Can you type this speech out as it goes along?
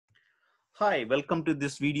Hi, welcome to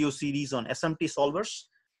this video series on SMT solvers.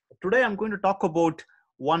 Today I'm going to talk about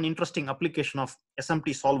one interesting application of SMT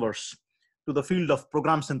solvers to the field of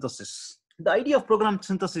program synthesis. The idea of program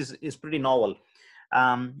synthesis is pretty novel.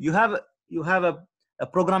 You have a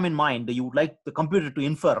program in mind that you would like the computer to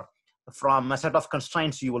infer from a set of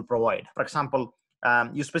constraints you will provide. For example,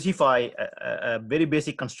 you specify a very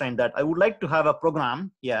basic constraint that I would like to have a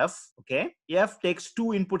program F. Okay, F takes two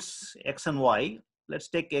inputs X and Y. Let's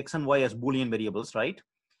take X and Y as Boolean variables, right?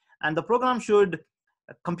 And the program should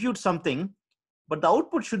compute something, but the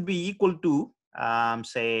output should be equal to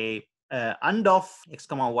say AND of X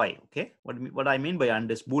comma Y. Okay, what I mean by AND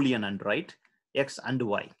is Boolean AND, right? X and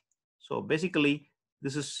Y. So basically,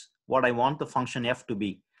 this is what I want the function F to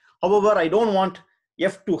be. However, I don't want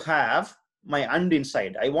F to have my AND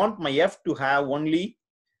inside. I want my F to have only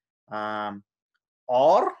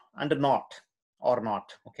OR and not, or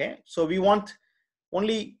not. Okay, so we want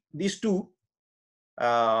only these two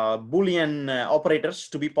Boolean operators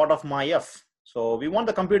to be part of my F. So we want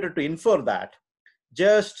the computer to infer that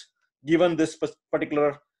just given this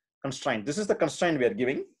particular constraint. This is the constraint we are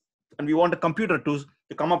giving, and we want the computer to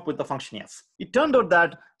come up with the function F. It turned out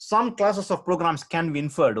that some classes of programs can be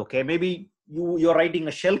inferred. Okay, maybe you're writing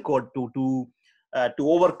a shell code to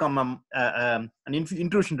overcome an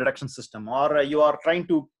intrusion detection system, or you are trying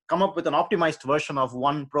to come up with an optimized version of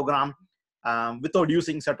one program without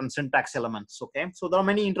using certain syntax elements. Okay, so there are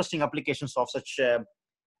many interesting applications of such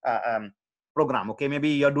program. Okay, maybe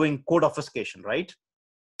you're doing code obfuscation, right?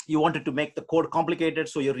 You wanted to make the code complicated,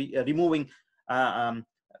 so you're removing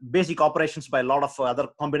basic operations by a lot of other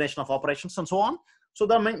combination of operations and so on. So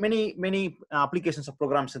there are many applications of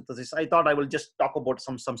program synthesis. I thought I will just talk about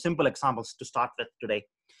some simple examples to start with today.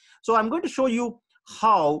 So I'm going to show you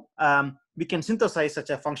how we can synthesize such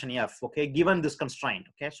a function F, okay, given this constraint.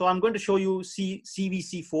 Okay, so I'm going to show you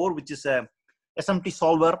CVC4, which is a SMT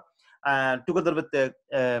solver together with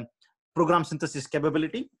the program synthesis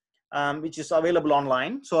capability, which is available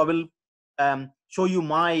online. So I will show you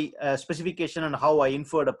my specification and how I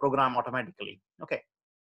inferred a program automatically. Okay,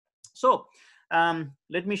 so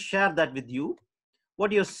let me share that with you.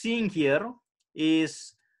 What you're seeing here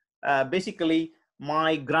is basically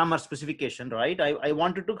my grammar specification, right? I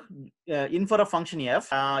wanted to infer a function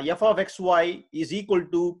F. F of xy is equal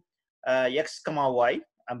to X comma Y,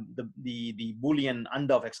 the Boolean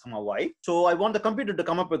AND of X comma Y. So I want the computer to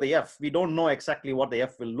come up with the F. We don't know exactly what the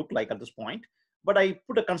F will look like at this point, but I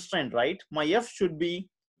put a constraint, right? My F should be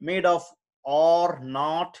made of or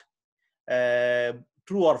not,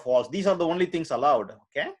 true or false. These are the only things allowed.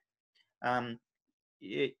 Okay.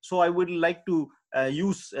 So I would like to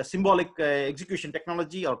use a symbolic execution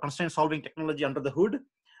technology or constraint solving technology under the hood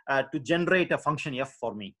to generate a function F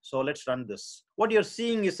for me. So let's run this. What you're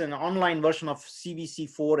seeing is an online version of CVC4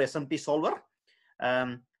 SMT solver.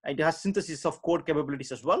 It has synthesis of code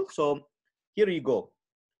capabilities as well. So here you go.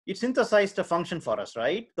 It synthesized a function for us,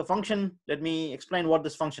 right? The function, let me explain what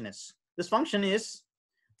this function is. This function is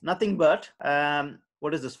nothing but,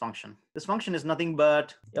 what is this function? This function is nothing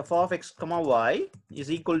but F of X comma Y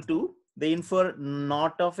is equal to the infer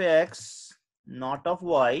not of X, not of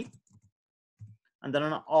Y, and then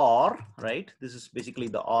an OR, right? This is basically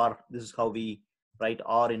the OR. This is how we write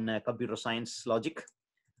OR in computer science logic.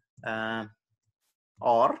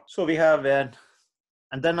 OR. So we have and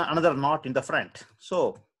then another not in the front.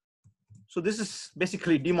 So this is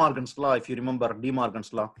basically De Morgan's law, if you remember De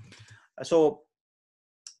Morgan's law. So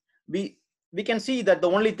we can see that the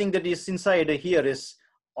only thing that is inside here is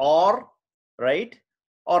or, right,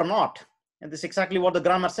 or not. And this is exactly what the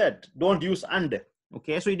grammar said. Don't use AND.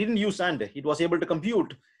 Okay, so it didn't use AND. It was able to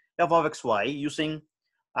compute F of xy using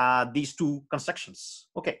these two constructions.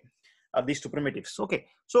 Okay, these two primitives. Okay,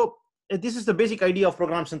 so this is the basic idea of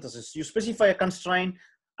program synthesis. You specify a constraint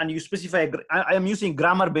and you specify, I am using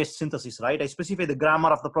grammar-based synthesis, right? I specify the grammar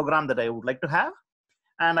of the program that I would like to have,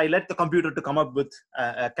 and I let the computer to come up with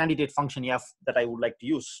a candidate function F that I would like to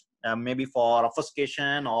use, maybe for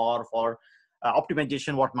obfuscation or for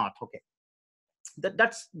optimization, whatnot. Okay,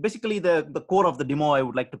 that's basically the core of the demo I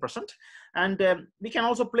would like to present. And we can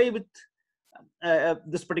also play with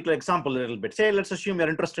this particular example a little bit. Say, let's assume you're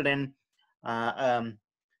interested in an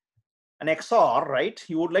XOR, right?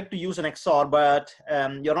 You would like to use an XOR, but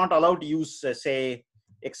you're not allowed to use, say,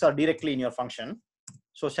 XOR directly in your function.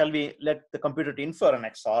 So shall we let the computer to infer an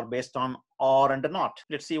XOR based on OR and not?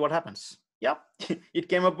 Let's see what happens. Yeah, it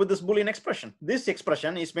came up with this Boolean expression. This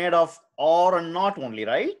expression is made of OR and not only,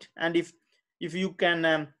 right? And if you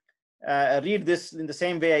can read this in the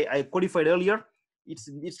same way I codified earlier,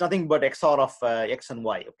 it's nothing but XOR of X and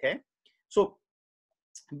Y. Okay, so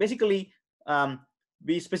basically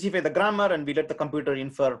we specify the grammar and we let the computer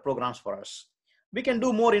infer programs for us. We can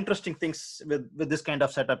do more interesting things with this kind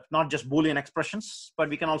of setup, not just Boolean expressions, but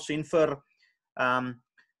we can also infer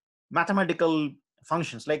mathematical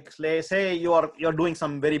functions. Like say you're doing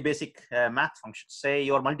some very basic math functions. Say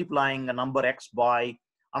you're multiplying a number x by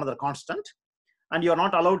another constant, and you're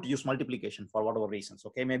not allowed to use multiplication for whatever reasons.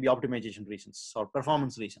 Okay, maybe optimization reasons or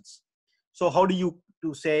performance reasons. So how do you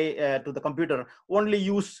say to the computer only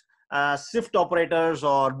use shift operators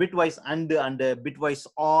or bitwise and bitwise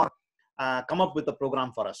or come up with a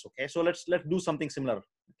program for us? Okay, so let's do something similar.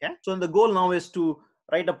 Okay, so the goal now is to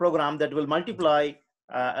write a program that will multiply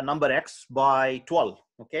a number x by 12.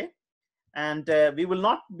 Okay, and we will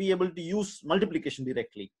not be able to use multiplication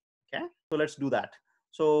directly. Okay, so let's do that.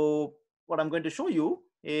 So what I'm going to show you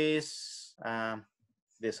is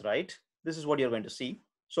this, right? This is what you're going to see.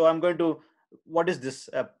 So I'm going to, what is this?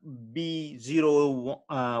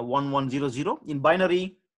 B01100 in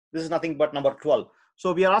binary. This is nothing but number 12.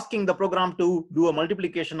 So we are asking the program to do a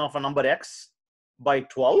multiplication of a number x by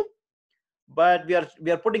 12, but we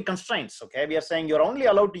are putting constraints. Okay, we are saying you're only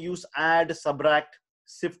allowed to use add, subtract,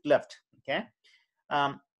 shift left. Okay.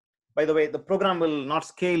 By the way, the program will not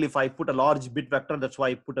scale if I put a large bit vector. That's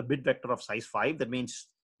why I put a bit vector of size 5. That means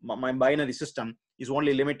my binary system is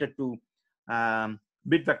only limited to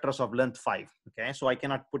bit vectors of length 5. Okay, so I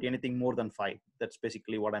cannot put anything more than 5. That's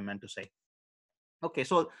basically what I meant to say. Okay,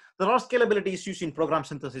 so there are scalability issues in program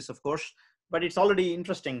synthesis, of course, but it's already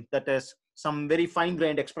interesting that as some very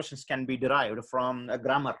fine-grained expressions can be derived from a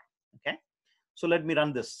grammar. Okay, so let me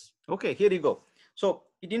run this. Okay, here you go. So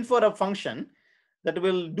it infer a function that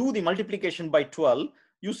will do the multiplication by 12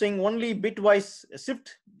 using only bitwise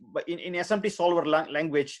shift. In SMT solver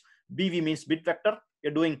language, BV means bit vector.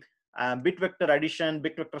 You're doing bit vector addition,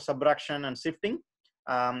 bit vector subtraction, and shifting.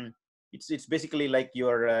 It's basically like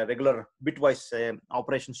your regular bitwise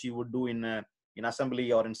operations you would do in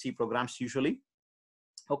assembly or in C programs usually.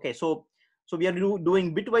 Okay, so we are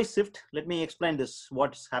doing bitwise shift. Let me explain this.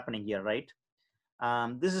 What's happening here, right?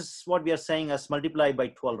 This is what we are saying as multiply by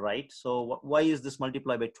 12, right? So why is this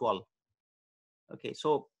multiply by 12? Okay,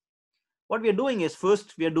 so what we are doing is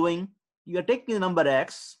first you are taking the number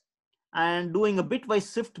x and doing a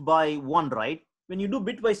bitwise shift by 1, right? When you do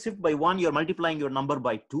bitwise shift by 1, you're multiplying your number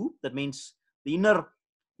by 2. That means the inner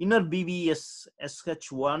BV is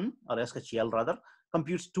SH1 or SHL rather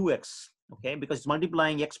computes 2x. Okay, because it's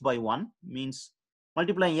multiplying x by 1 means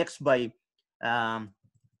multiplying x by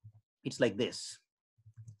it's like this.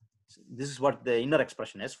 This is what the inner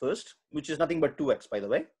expression is first, which is nothing but 2x, by the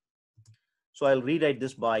way. So I'll rewrite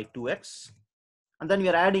this by 2x, and then we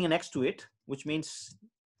are adding an x to it, which means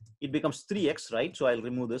it becomes 3x, right? So I'll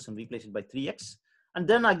remove this and replace it by 3x. And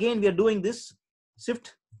then again, we are doing this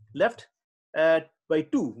shift left by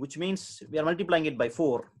 2, which means we are multiplying it by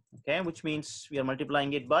 4. Okay, which means we are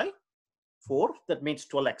multiplying it by 4. That means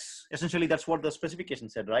 12x. Essentially, that's what the specification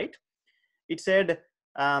said, right? It said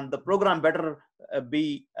the program better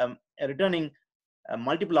be returning a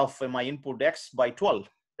multiple of my input x by 12.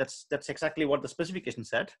 That's exactly what the specification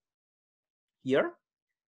said here,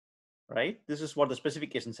 right? This is what the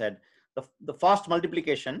specification said. The fast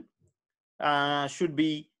multiplication should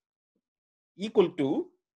be equal to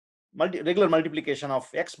regular multiplication of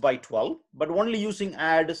x by 12, but only using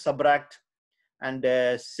add, subtract, and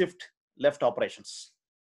shift left operations.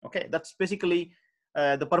 Okay, that's basically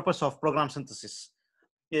the purpose of program synthesis.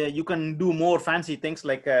 You can do more fancy things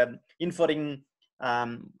like inferring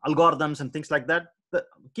algorithms and things like that.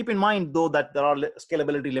 Keep in mind though that there are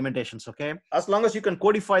scalability limitations. Okay, as long as you can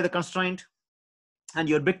codify the constraint and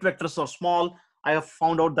your bit vectors are small, I have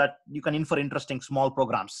found out that you can infer interesting small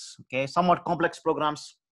programs. Okay, somewhat complex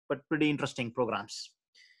programs, but pretty interesting programs.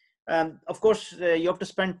 Of course, you have to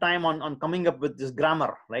spend time on coming up with this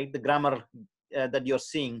grammar, right? The grammar that you're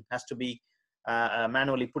seeing has to be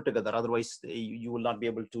manually put together. Otherwise, you will not be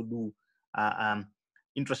able to do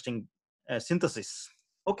interesting synthesis.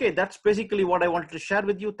 Okay, that's basically what I wanted to share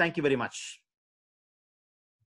with you. Thank you very much.